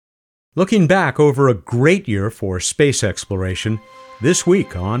Looking back over a great year for space exploration, this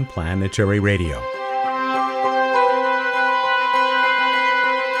week on Planetary Radio.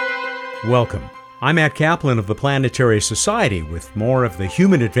 Welcome. I'm Matt Kaplan of the Planetary Society with more of the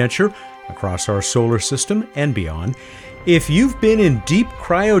human adventure across our solar system and beyond. If you've been in deep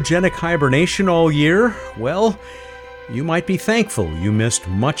cryogenic hibernation all year, well, you might be thankful you missed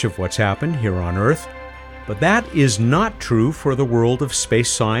much of what's happened here on Earth. But that is not true for the world of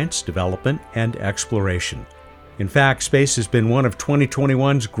space science, development, and exploration. In fact, space has been one of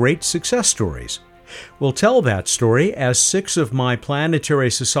 2021's great success stories. We'll tell that story as 6 of my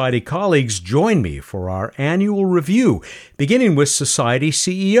Planetary Society colleagues join me for our annual review, beginning with Society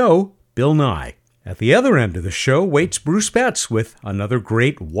CEO Bill Nye. At the other end of the show waits Bruce Betts with another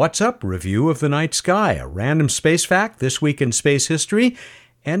great What's Up review of the night sky, a random space fact, this week in space history,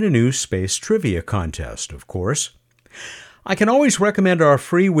 and a new space trivia contest, of course. I can always recommend our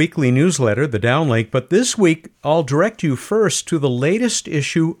free weekly newsletter, The Downlink, but this week I'll direct you first to the latest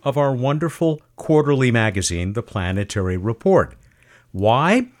issue of our wonderful quarterly magazine, The Planetary Report.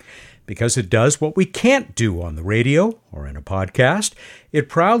 Why? Because it does what we can't do on the radio or in a podcast. It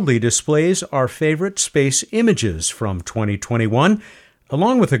proudly displays our favorite space images from 2021,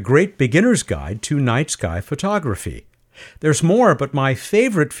 along with a great beginner's guide to night sky photography. There's more, but my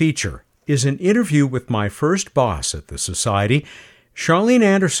favorite feature is an interview with my first boss at the Society. Charlene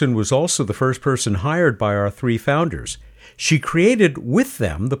Anderson was also the first person hired by our 3 founders. She created with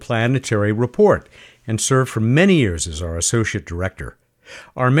them the Planetary Report and served for many years as our associate director.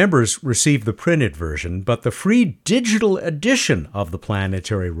 Our members receive the printed version, but the free digital edition of the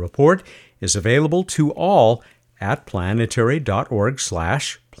Planetary Report is available to all at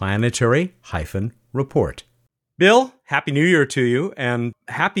planetary.org/planetary-report. Bill, Happy New Year to you, and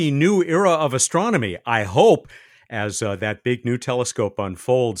happy new era of astronomy, I hope, as that big new telescope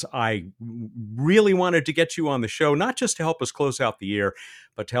unfolds. I really wanted to get you on the show, not just to help us close out the year,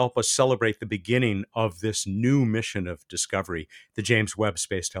 but to help us celebrate the beginning of this new mission of discovery, the James Webb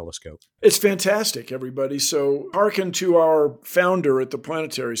Space Telescope. It's fantastic, everybody. So hearken to our founder at the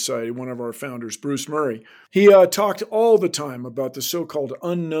Planetary Society, one of our founders, Bruce Murray. He talked all the time about the so-called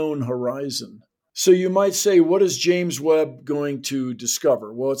unknown horizon. So you might say, what is James Webb going to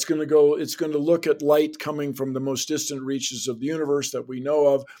discover? Well, it's going to look at light coming from the most distant reaches of the universe that we know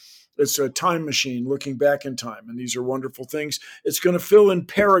of. It's a time machine looking back in time, and these are wonderful things. It's going to fill in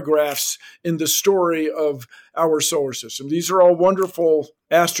paragraphs in the story of our solar system. These are all wonderful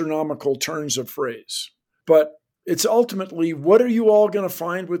astronomical turns of phrase. But it's ultimately, what are you all going to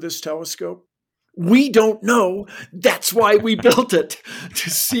find with this telescope? We don't know. That's why we built it, to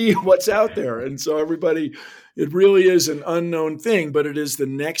see what's out there. And so everybody, it really is an unknown thing, but it is the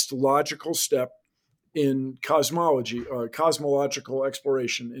next logical step in cosmology, cosmological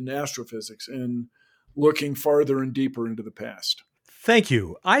exploration, in astrophysics, and looking farther and deeper into the past. Thank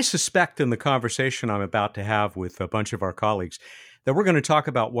you. I suspect in the conversation I'm about to have with a bunch of our colleagues that we're going to talk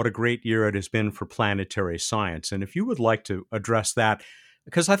about what a great year it has been for planetary science. And if you would like to address that,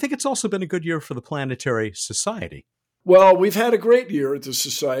 because I think it's also been a good year for the Planetary Society. Well, we've had a great year at the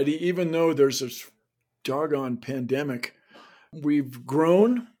Society, even though there's this doggone pandemic. We've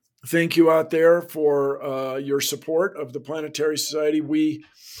grown. Thank you out there for your support of the Planetary Society. We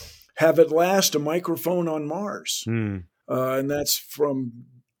have at last a microphone on Mars, and that's from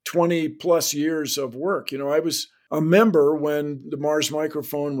 20 plus years of work. You know, I was a member when the Mars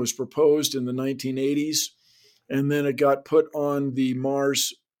microphone was proposed in the 1980s. And then it got put on the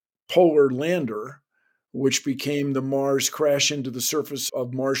Mars Polar Lander, which became the Mars Crash into the Surface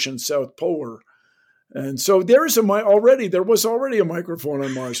of Martian South Polar. And so there was already a microphone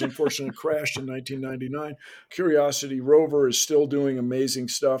on Mars. Unfortunately, it crashed in 1999. Curiosity rover is still doing amazing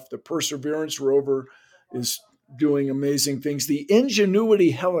stuff. The Perseverance rover is doing amazing things. The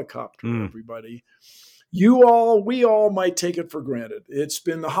Ingenuity helicopter, everybody. We all might take it for granted. It's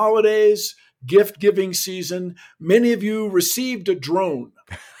been the holidays, gift-giving season. Many of you received a drone.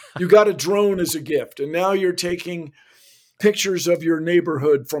 You got a drone as a gift, and now you're taking pictures of your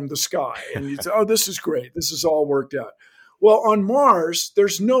neighborhood from the sky. And you say, oh, this is great. This is all worked out. Well, on Mars,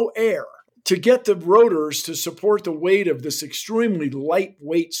 there's no air. To get the rotors to support the weight of this extremely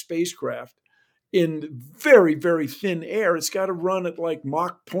lightweight spacecraft in very, very thin air, it's got to run at like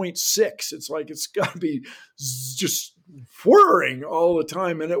Mach 0.6. It's like it's got to be just whirring all the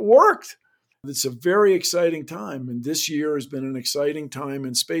time, and it worked. It's a very exciting time, and this year has been an exciting time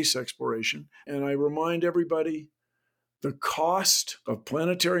in space exploration. And I remind everybody, the cost of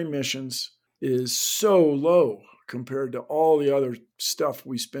planetary missions is so low compared to all the other stuff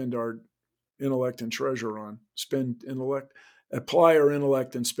we spend our intellect and treasure on. apply our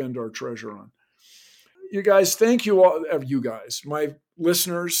intellect and spend our treasure on. You guys, thank you all, you guys, my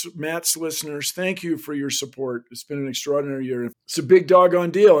listeners, Matt's listeners, thank you for your support. It's been an extraordinary year. It's a big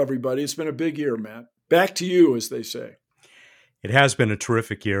doggone deal, everybody. It's been a big year, Matt. Back to you, as they say. It has been a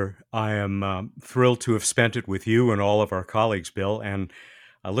terrific year. I am thrilled to have spent it with you and all of our colleagues, Bill, and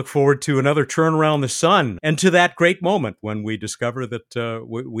I look forward to another turn around the sun and to that great moment when we discover that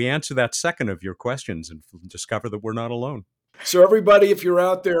we answer that second of your questions and discover that we're not alone. So everybody, if you're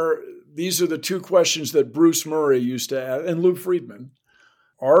out there, these are the two questions that Bruce Murray used to ask, and Lou Friedman.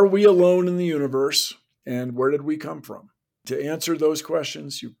 Are we alone in the universe, and where did we come from? To answer those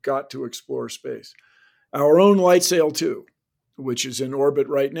questions, you've got to explore space. Our own LightSail 2, which is in orbit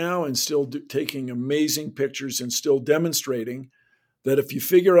right now and still taking amazing pictures and still demonstrating that if you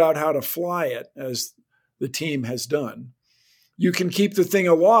figure out how to fly it, as the team has done, you can keep the thing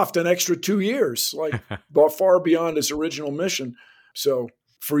aloft an extra 2 years, like far beyond its original mission. So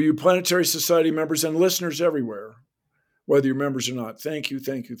for you Planetary Society members and listeners everywhere, whether you're members or not, thank you,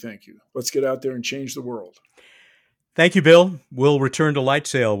 thank you, thank you. Let's get out there and change the world. Thank you, Bill. We'll return to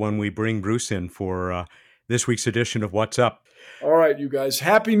LightSail when we bring Bruce in for this week's edition of What's Up. All right, you guys.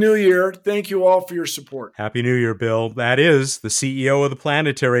 Happy New Year. Thank you all for your support. Happy New Year, Bill. That is the CEO of the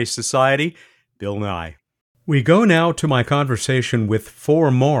Planetary Society, Bill Nye. We go now to my conversation with four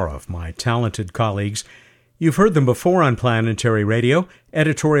more of my talented colleagues. You've heard them before on Planetary Radio.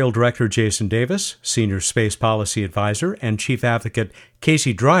 Editorial Director Jason Davis, Senior Space Policy Advisor and Chief Advocate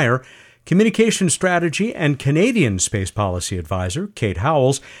Casey Dreyer, Communication Strategy and Canadian Space Policy Advisor Kate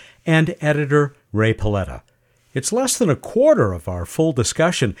Howells, and Editor Ray Paletta. It's less than a quarter of our full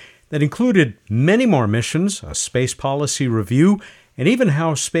discussion that included many more missions, a space policy review, and even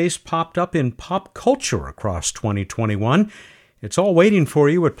how space popped up in pop culture across 2021. It's all waiting for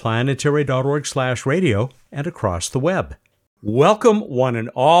you at planetary.org/radio and across the web. Welcome, one and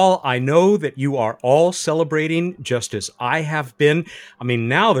all. I know that you are all celebrating just as I have been. I mean,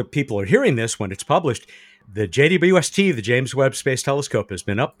 now that people are hearing this when it's published, the JWST, the James Webb Space Telescope, has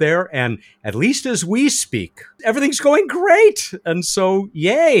been up there, and at least as we speak, everything's going great. And so,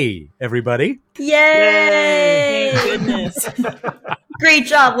 yay, everybody. Yay! Thank goodness. Great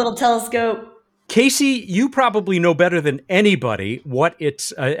job, little telescope. Casey, you probably know better than anybody what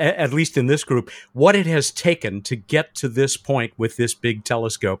it's, at least in this group, what it has taken to get to this point with this big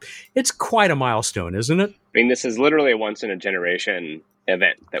telescope. It's quite a milestone, isn't it? I mean, this is literally a once-in-a-generation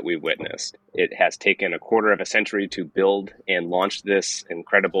event that we witnessed. It has taken a quarter of a century to build and launch this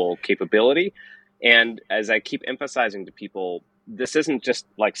incredible capability. And as I keep emphasizing to people, this isn't just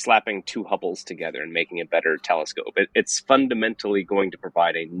like slapping two Hubbles together and making a better telescope. It's fundamentally going to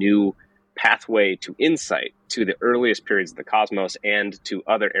provide a new pathway to insight to the earliest periods of the cosmos and to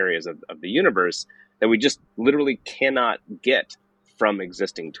other areas of the universe that we just literally cannot get from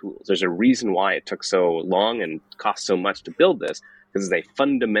existing tools. There's a reason why it took so long and cost so much to build this, because it's a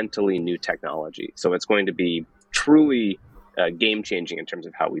fundamentally new technology. So it's going to be truly game-changing in terms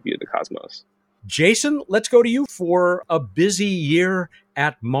of how we view the cosmos. Jason, let's go to you for a busy year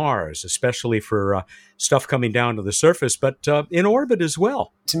at Mars, especially for stuff coming down to the surface, but in orbit as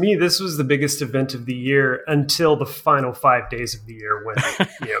well. To me, this was the biggest event of the year until the final 5 days of the year when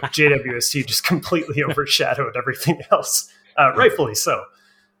JWST just completely overshadowed everything else, rightfully so.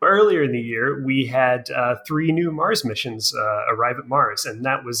 Earlier in the year, we had 3 new Mars missions arrive at Mars, and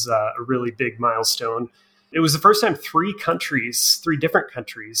that was a really big milestone. It was the first time 3 different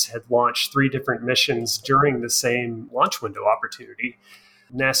countries had launched 3 different missions during the same launch window opportunity.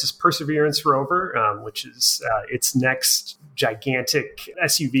 NASA's Perseverance rover, which is its next gigantic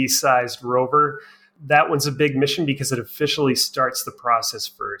SUV-sized rover. That one's a big mission because it officially starts the process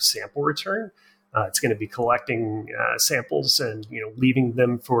for sample return. It's going to be collecting samples and leaving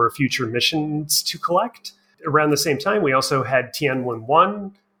them for future missions to collect. Around the same time, we also had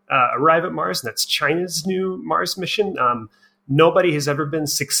Tianwen-1 arrive at Mars, and that's China's new Mars mission. Nobody has ever been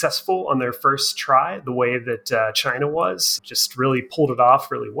successful on their first try the way that China was. Just really pulled it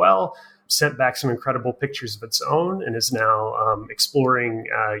off really well, sent back some incredible pictures of its own, and is now exploring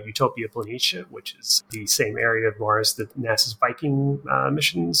Utopia Planitia, which is the same area of Mars that NASA's Viking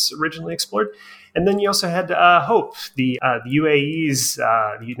missions originally explored. And then you also had HOPE, the UAE's,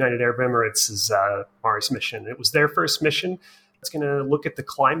 the United Arab Emirates' Mars mission. It was their first mission. It's going to look at the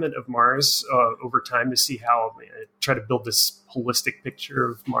climate of Mars over time to see how, try to build this holistic picture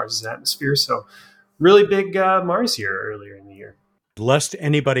of Mars's atmosphere. So really big Mars year earlier in the year. Lest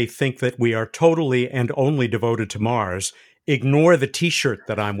anybody think that we are totally and only devoted to Mars, ignore the T-shirt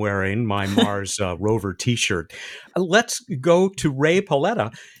that I'm wearing, my Mars rover T-shirt. Let's go to Ray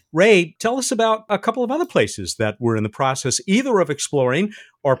Paletta. Ray, tell us about a couple of other places that we're in the process either of exploring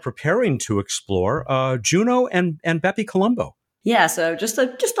or preparing to explore, Juno and Bepi Colombo. Yeah, so just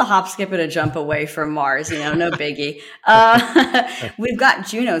a hop, skip, and a jump away from Mars, no biggie. We've got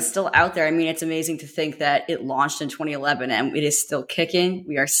Juno still out there. I mean, it's amazing to think that it launched in 2011 and it is still kicking.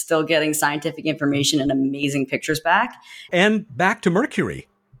 We are still getting scientific information and amazing pictures back. And back to Mercury.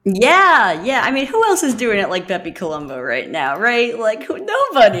 Yeah. I mean, who else is doing it like Bepi Colombo right now, right? Like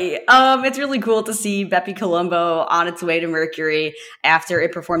nobody. It's really cool to see Bepi Colombo on its way to Mercury after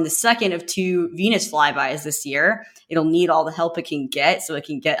it performed the second of 2 Venus flybys this year. It'll need all the help it can get so it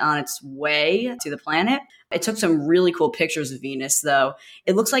can get on its way to the planet. It took some really cool pictures of Venus, though.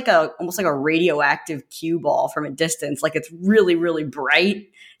 It looks like almost like a radioactive cue ball from a distance. Like it's really, really bright.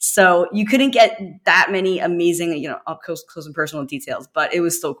 So you couldn't get that many amazing, up close and personal details, but it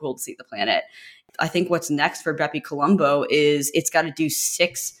was still cool to see the planet. I think what's next for Bepi Colombo is it's got to do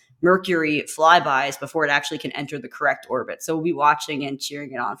 6 Mercury flybys before it actually can enter the correct orbit. So we'll be watching and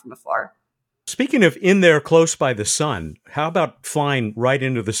cheering it on from afar. Speaking of in there close by the sun, how about flying right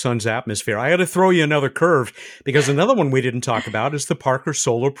into the sun's atmosphere? I got to throw you another curve because another one we didn't talk about is the Parker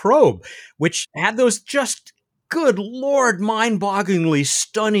Solar Probe, which had those just, good Lord, mind-bogglingly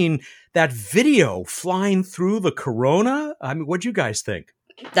stunning, that video flying through the corona. I mean, what'd you guys think?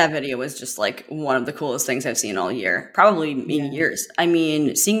 That video was just like one of the coolest things I've seen all year, probably in years. I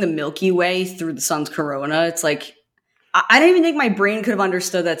mean, seeing the Milky Way through the sun's corona, it's like, I don't even think my brain could have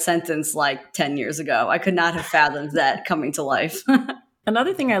understood that sentence like 10 years ago. I could not have fathomed that coming to life.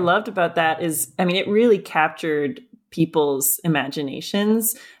 Another thing I loved about that is, I mean, it really captured people's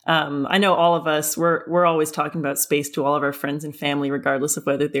imaginations. I know all of us, we're always talking about space to all of our friends and family, regardless of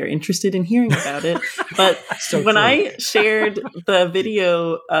whether they're interested in hearing about it. But when I shared the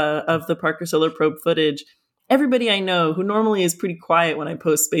video of the Parker Solar Probe footage, everybody I know who normally is pretty quiet when I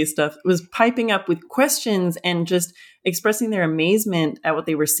post space stuff was piping up with questions and just expressing their amazement at what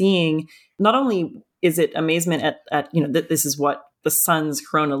they were seeing. Not only is it amazement at that this is what the sun's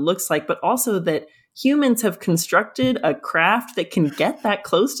corona looks like, but also that humans have constructed a craft that can get that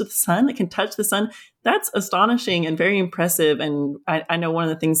close to the sun, that can touch the sun. That's astonishing and very impressive. And I know one of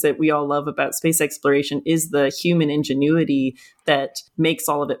the things that we all love about space exploration is the human ingenuity that makes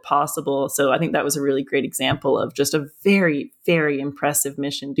all of it possible. So I think that was a really great example of just a very, very impressive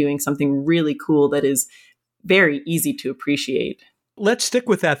mission doing something really cool that is very easy to appreciate. Let's stick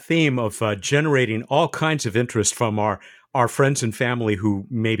with that theme of generating all kinds of interest from our friends and family who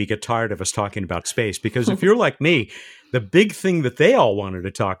maybe get tired of us talking about space. Because if you're like me, the big thing that they all wanted to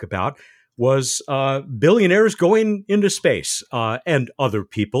talk about was billionaires going into space and other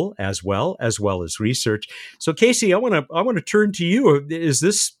people as well as research. So, Casey, I want to turn to you. Do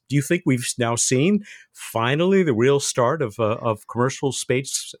you think we've now seen finally the real start of commercial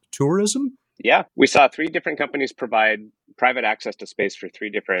space tourism? Yeah, we saw 3 different companies provide private access to space for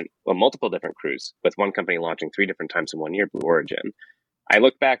multiple different crews, with one company launching 3 different times in 1 year, Blue Origin. I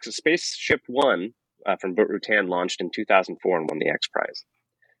look back, so Spaceship One from Burt-Rutan launched in 2004 and won the X Prize.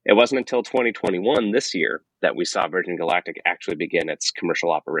 It wasn't until 2021, this year, that we saw Virgin Galactic actually begin its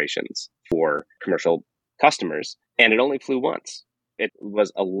commercial operations for commercial customers, and it only flew once. It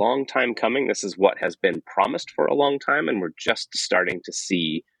was a long time coming. This is what has been promised for a long time, and we're just starting to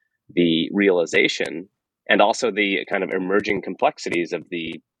see the realization and also the kind of emerging complexities of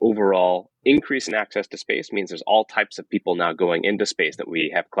the overall increase in access to space means there's all types of people now going into space that we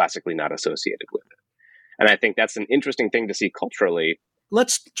have classically not associated with it. And I think that's an interesting thing to see culturally.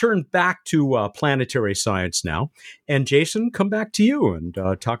 Let's turn back to planetary science now. And Jason, come back to you and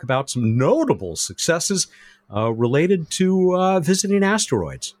talk about some notable successes related to visiting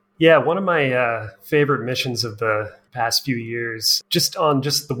asteroids. Yeah, one of my favorite missions of the past few years, just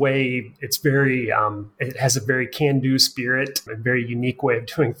the way it's very, it has a very can-do spirit, a very unique way of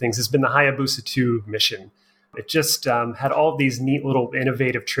doing things, has been the Hayabusa 2 mission. It just had all of these neat little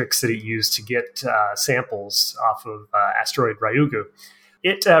innovative tricks that it used to get samples off of asteroid Ryugu.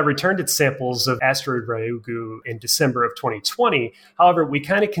 It returned its samples of asteroid Ryugu in December of 2020. However, we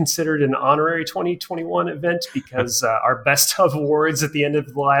kind of considered an honorary 2021 event because our best of awards at the end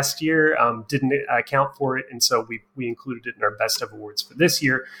of the last year didn't account for it. And so we included it in our best of awards for this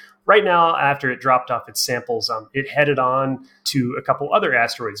year. Right now, after it dropped off its samples, it headed on to a couple other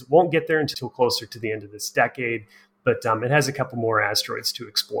asteroids. It won't get there until closer to the end of this decade, but it has a couple more asteroids to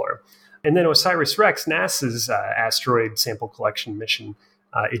explore. And then OSIRIS-REx, NASA's asteroid sample collection mission,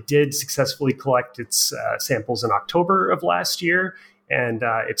 it did successfully collect its samples in October of last year, and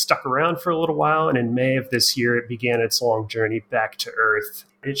it stuck around for a little while. And in May of this year, it began its long journey back to Earth.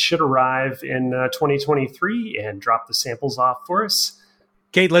 It should arrive in 2023 and drop the samples off for us.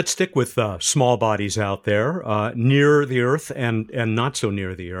 Kate, let's stick with small bodies out there, near the Earth and not so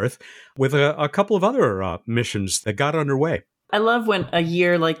near the Earth, with a couple of other missions that got underway. I love when a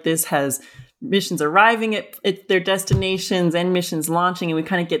year like this has missions arriving at their destinations and missions launching, and we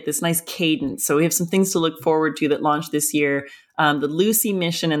kind of get this nice cadence. So we have some things to look forward to that launched this year. The Lucy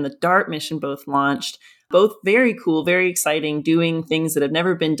mission and the DART mission both launched. Both very cool, very exciting, doing things that have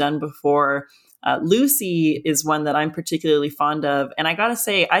never been done before. Lucy is one that I'm particularly fond of. And I got to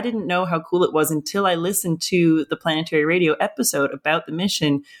say, I didn't know how cool it was until I listened to the Planetary Radio episode about the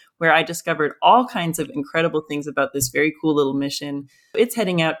mission, where I discovered all kinds of incredible things about this very cool little mission. It's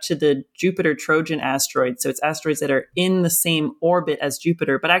heading out to the Jupiter Trojan asteroid. So it's asteroids that are in the same orbit as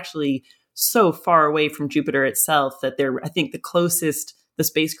Jupiter, but actually so far away from Jupiter itself that they're, I think, the closest the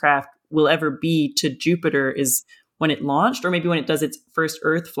spacecraft will ever be to Jupiter is when it launched, or maybe when it does its first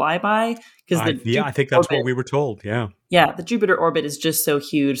Earth flyby. I think that's what we were told. Yeah. Yeah. The Jupiter orbit is just so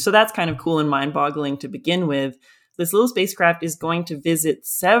huge. So that's kind of cool and mind-boggling to begin with. This little spacecraft is going to visit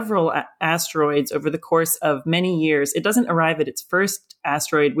several asteroids over the course of many years. It doesn't arrive at its first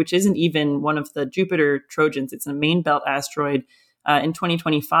asteroid, which isn't even one of the Jupiter Trojans. It's a main belt asteroid in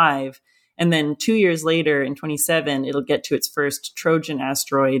 2025. And then 2 years later, in 2027, it'll get to its first Trojan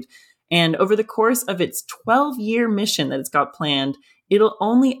asteroid. And over the course of its 12-year mission that it's got planned, it'll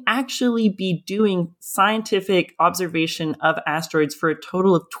only actually be doing scientific observation of asteroids for a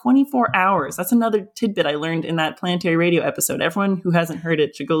total of 24 hours. That's another tidbit I learned in that Planetary Radio episode. Everyone who hasn't heard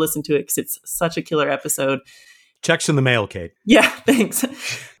it should go listen to it because it's such a killer episode. Checks in the mail, Kate. Yeah, thanks.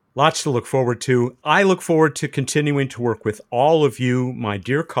 Lots to look forward to. I look forward to continuing to work with all of you, my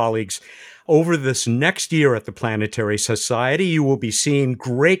dear colleagues. Over this next year at the Planetary Society, you will be seeing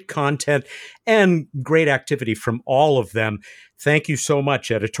great content and great activity from all of them. Thank you so much,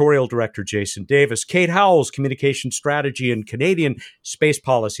 Editorial Director Jason Davis, Kate Howells, Communication Strategy and Canadian Space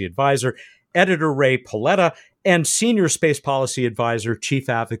Policy Advisor, Editor Ray Paletta, and Senior Space Policy Advisor, Chief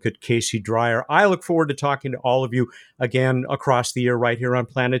Advocate Casey Dreyer. I look forward to talking to all of you again across the year right here on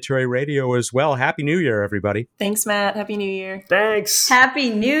Planetary Radio as well. Happy New Year, everybody. Thanks, Matt. Happy New Year. Thanks.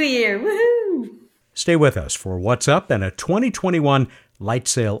 Happy New Year. Woohoo! Stay with us for What's Up and a 2021 light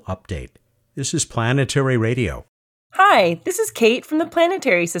sail update. This is Planetary Radio. Hi, this is Kate from the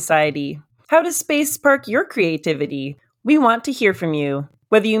Planetary Society. How does space spark your creativity? We want to hear from you.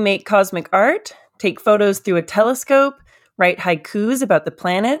 Whether you make cosmic art, take photos through a telescope, write haikus about the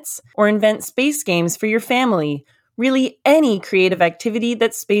planets, or invent space games for your family, really any creative activity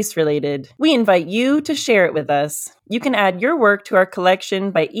that's space-related. We invite you to share it with us. You can add your work to our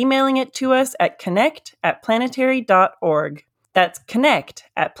collection by emailing it to us at connect@planetary.org. That's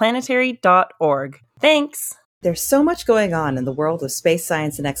connect@planetary.org. Thanks! There's so much going on in the world of space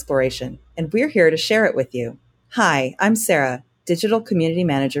science and exploration, and we're here to share it with you. Hi, I'm Sarah, Digital Community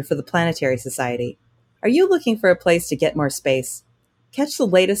Manager for the Planetary Society. Are you looking for a place to get more space? Catch the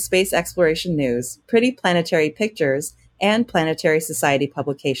latest space exploration news, pretty planetary pictures, and Planetary Society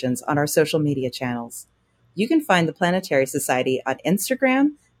publications on our social media channels. You can find the Planetary Society on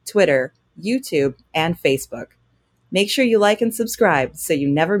Instagram, Twitter, YouTube, and Facebook. Make sure you like and subscribe so you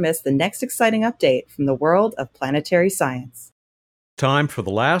never miss the next exciting update from the world of planetary science. Time for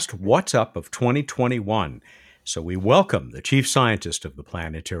the last What's Up of 2021. So we welcome the Chief Scientist of the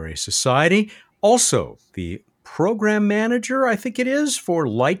Planetary Society, also the Program Manager, I think it is, for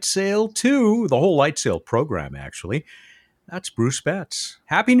LightSail 2, the whole LightSail program, actually. That's Bruce Betts.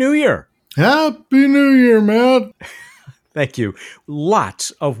 Happy New Year! Happy New Year, Matt! Thank you.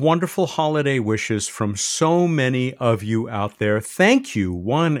 Lots of wonderful holiday wishes from so many of you out there. Thank you,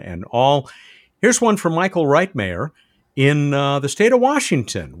 one and all. Here's one from Michael Reitmayer in the state of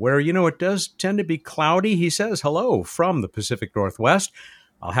Washington, where, it does tend to be cloudy. He says, hello from the Pacific Northwest.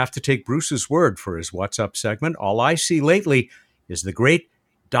 I'll have to take Bruce's word for his What's Up segment. All I see lately is the great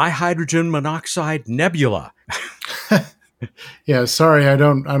dihydrogen monoxide nebula. Yeah, sorry, I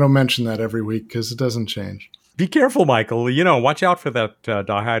don't mention that every week because it doesn't change. Be careful, Michael. Watch out for that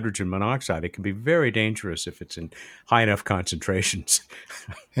dihydrogen monoxide. It can be very dangerous if it's in high enough concentrations.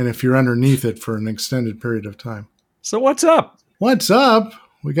 And if you're underneath it for an extended period of time. So what's up? What's up?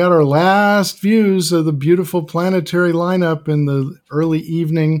 We got our last views of the beautiful planetary lineup in the early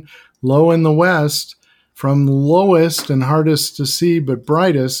evening, low in the west. From lowest and hardest to see but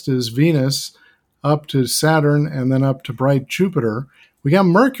brightest is Venus, up to Saturn, and then up to bright Jupiter. We got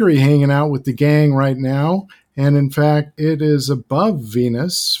Mercury hanging out with the gang right now. And in fact, it is above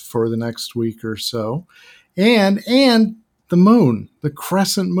Venus for the next week or so. And the moon, the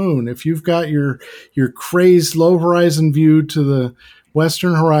crescent moon. If you've got your crazed low horizon view to the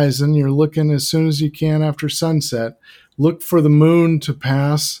western horizon, you're looking as soon as you can after sunset, look for the moon to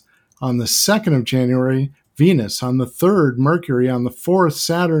pass on the 2nd of January, Venus on the 3rd, Mercury on the 4th,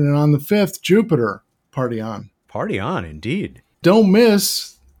 Saturn, and on the 5th, Jupiter. Party on. Party on, indeed. Don't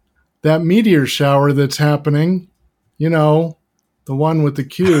miss that meteor shower that's happening. You know, the one with the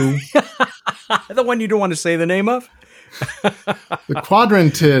Q. The one you don't want to say the name of? The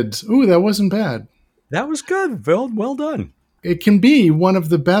quadrantids. Ooh, that wasn't bad. That was good. Well done. It can be one of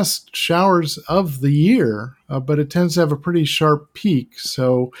the best showers of the year, but it tends to have a pretty sharp peak.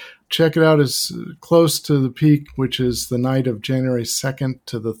 So check it out as close to the peak, which is the night of January 2nd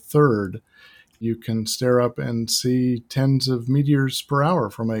to the 3rd. You can stare up and see tens of meteors per hour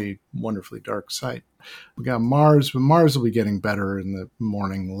from a wonderfully dark site. We got Mars, but Mars will be getting better in the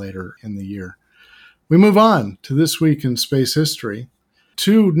morning later in the year. We move on to This Week in Space History. It's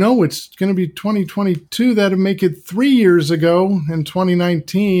going to be 2022. That'd make it 3 years ago in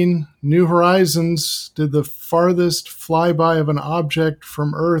 2019. New Horizons did the farthest flyby of an object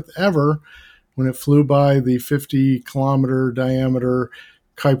from Earth ever when it flew by the 50-kilometer diameter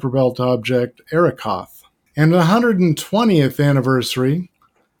Kuiper Belt object Arrokoth. And the 120th anniversary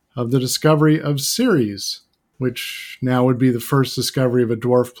of the discovery of Ceres, which now would be the first discovery of a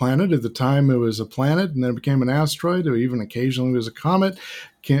dwarf planet. At the time, it was a planet, and then it became an asteroid, or even occasionally was a comet,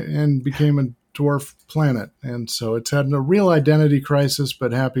 and became a dwarf planet. And so it's had a real identity crisis,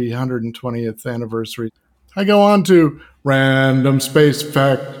 but happy 120th anniversary. I go on to Random Space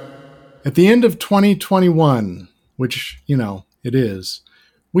Fact. At the end of 2021, which, it is,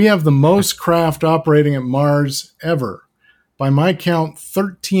 we have the most craft operating at Mars ever. By my count,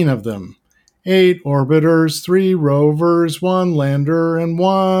 13 of them. 8 orbiters, 3 rovers, 1 lander, and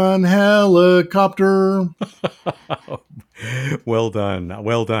 1 helicopter. Well done.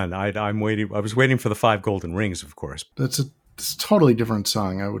 Well done. I'm waiting. I was waiting for the 5 golden rings, of course. It's a totally different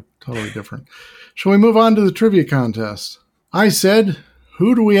song. Totally different. Shall we move on to the trivia contest? I said,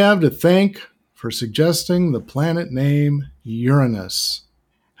 who do we have to thank for suggesting the planet name Uranus?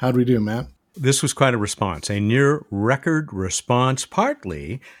 How'd we do, Matt? This was quite a response, a near record response,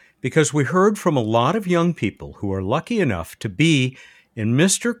 partly because we heard from a lot of young people who are lucky enough to be in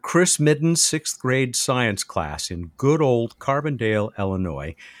Mr. Chris Midden's 6th grade science class in good old Carbondale,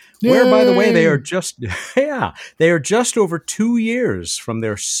 Illinois, where, by the way, they are just over 2 years from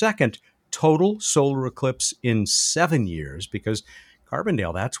their second total solar eclipse in 7 years, because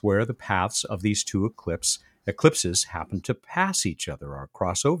Carbondale, that's where the paths of these two eclipses happen to pass each other or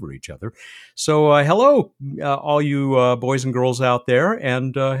cross over each other. So hello, all you boys and girls out there,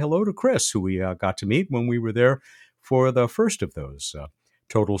 and hello to Chris, who we got to meet when we were there for the first of those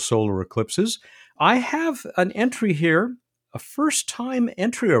total solar eclipses. I have an entry here, a first-time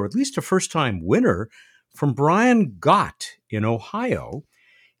entry, or at least a first-time winner, from Brian Gott in Ohio.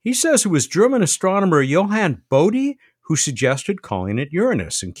 He says it was German astronomer Johann Bode who suggested calling it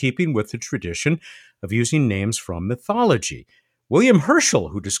Uranus, in keeping with the tradition of using names from mythology. William Herschel,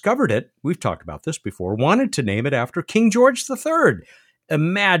 who discovered it, we've talked about this before, wanted to name it after King George III.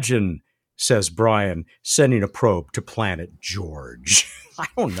 Imagine, says Brian, sending a probe to planet George. I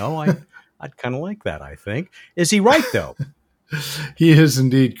don't know. I'd kind of like that, I think. Is he right, though? He is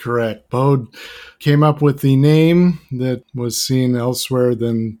indeed correct. Bode came up with the name that was seen elsewhere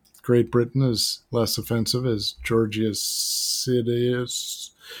than Great Britain as less offensive, as Georgius Sidious,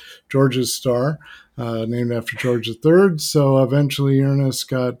 George's star, named after George III. So eventually Uranus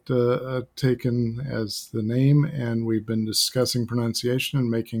got taken as the name, and we've been discussing pronunciation and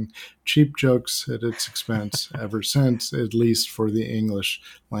making cheap jokes at its expense ever since, at least for the English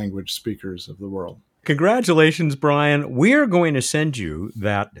language speakers of the world. Congratulations, Brian. We're going to send you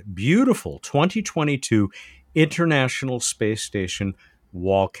that beautiful 2022 International Space Station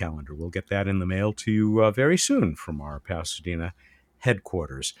wall calendar. We'll get that in the mail to you very soon from our Pasadena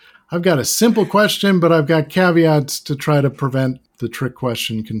headquarters. I've got a simple question, but I've got caveats to try to prevent the trick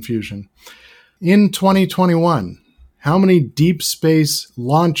question confusion. In 2021, how many deep space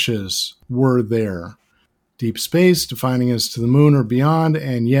launches were there? Deep space, defining as to the moon or beyond,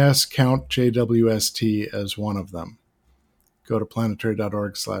 and yes, count JWST as one of them. Go to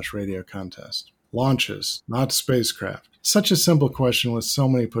planetary.org/radio contest. Launches, not spacecraft. Such a simple question with so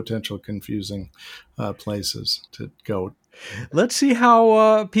many potential confusing places to go. Let's see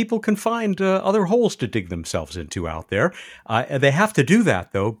how people can find other holes to dig themselves into out there. They have to do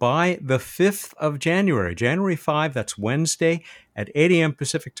that, though, by the 5th of January. January 5, that's Wednesday at 8 a.m.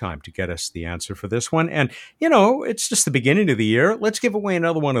 Pacific time to get us the answer for this one. And, it's just the beginning of the year. Let's give away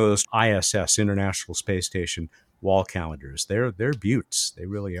another one of those ISS, International Space Station, wall calendars. They're beauts. They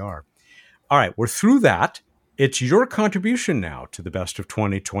really are. All right, we're through that. It's your contribution now to the best of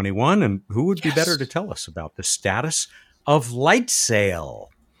 2021. And who would be better to tell us about the status of LightSail.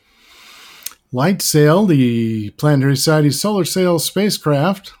 LightSail, the Planetary Society solar sail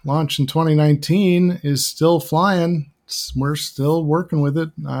spacecraft, launched in 2019, is still flying. We're still working with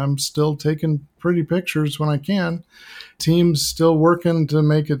it. I'm still taking pretty pictures when I can. Team's still working to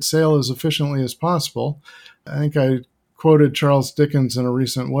make it sail as efficiently as possible. I think I quoted Charles Dickens in a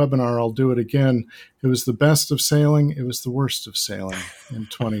recent webinar. I'll do it again. It was the best of sailing. It was the worst of sailing in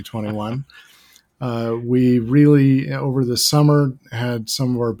 2021. We really, over the summer, had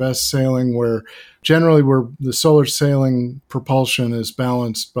some of our best sailing where generally the solar sailing propulsion is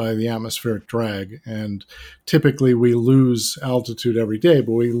balanced by the atmospheric drag. And typically we lose altitude every day,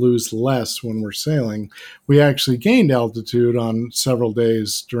 but we lose less when we're sailing. We actually gained altitude on several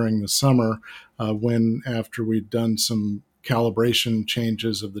days during the summer when, after we'd done some calibration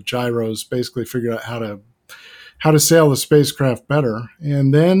changes of the gyros, basically figured out how to sail the spacecraft better.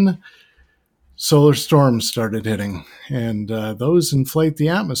 And then solar storms started hitting, and those inflate the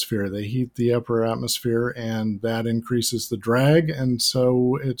atmosphere. They heat the upper atmosphere, and that increases the drag. And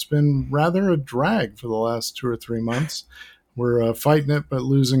so it's been rather a drag for the last 2 or 3 months. We're fighting it, but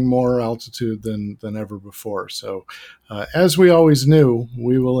losing more altitude than ever before. So as we always knew,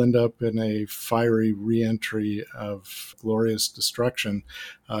 we will end up in a fiery re-entry of glorious destruction.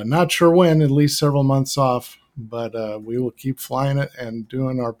 Not sure when, at least several months off. But we will keep flying it and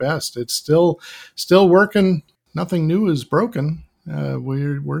doing our best. It's still working. Nothing new is broken.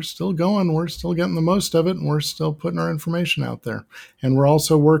 We're still going. We're still getting the most of it, and we're still putting our information out there. And we're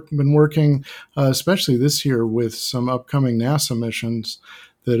also been working, especially this year, with some upcoming NASA missions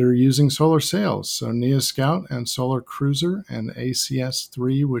that are using solar sails. So NEA Scout and Solar Cruiser and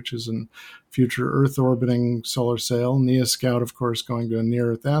ACS-3, which is a future Earth-orbiting solar sail. NEA Scout, of course, going to a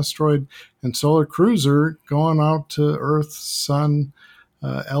near-Earth asteroid. And Solar Cruiser going out to Earth, Sun,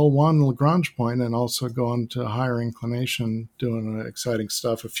 L1 Lagrange point, and also going to higher inclination, doing exciting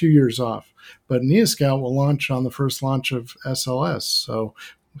stuff a few years off. But NEA Scout will launch on the first launch of SLS.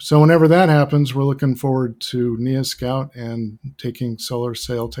 So whenever that happens, we're looking forward to NEA Scout and taking solar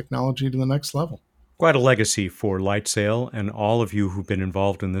sail technology to the next level. Quite a legacy for LightSail and all of you who've been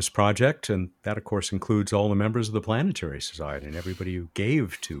involved in this project. And that, of course, includes all the members of the Planetary Society and everybody who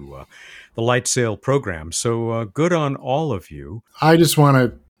gave to the LightSail program. So good on all of you. I just want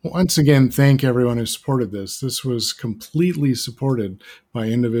to once again thank everyone who supported this. This was completely supported by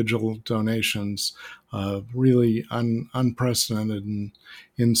individual donations. Really unprecedented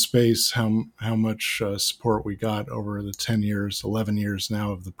in space how much support we got over the 11 years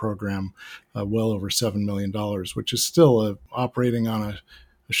now of the program, well over $7 million, which is still operating on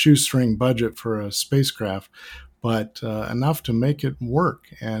a shoestring budget for a spacecraft, but enough to make it work,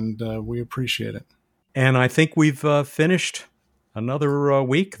 and we appreciate it. And I think we've finished another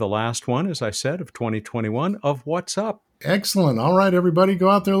week, the last one, as I said, of 2021, of What's Up. Excellent. All right, everybody, go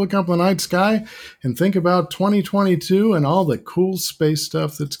out there, look up in the night sky, and think about 2022 and all the cool space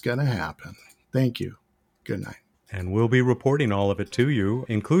stuff that's going to happen. Thank you. Good night. And we'll be reporting all of it to you,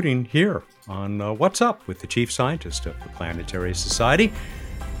 including here on What's Up with the Chief Scientist of the Planetary Society,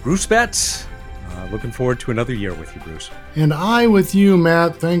 Bruce Betts. Looking forward to another year with you, Bruce. And I with you,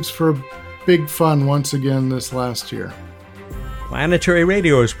 Matt. Thanks for big fun once again this last year. Planetary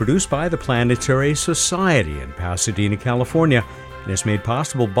Radio is produced by the Planetary Society in Pasadena, California, and is made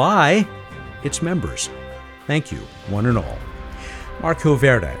possible by its members. Thank you, one and all. Mark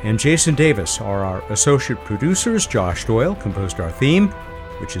Hilverda and Jason Davis are our associate producers. Josh Doyle composed our theme,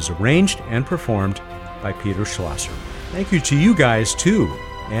 which is arranged and performed by Peter Schlosser. Thank you to you guys, too,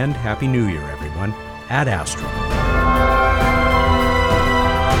 and Happy New Year, everyone. Ad Astra.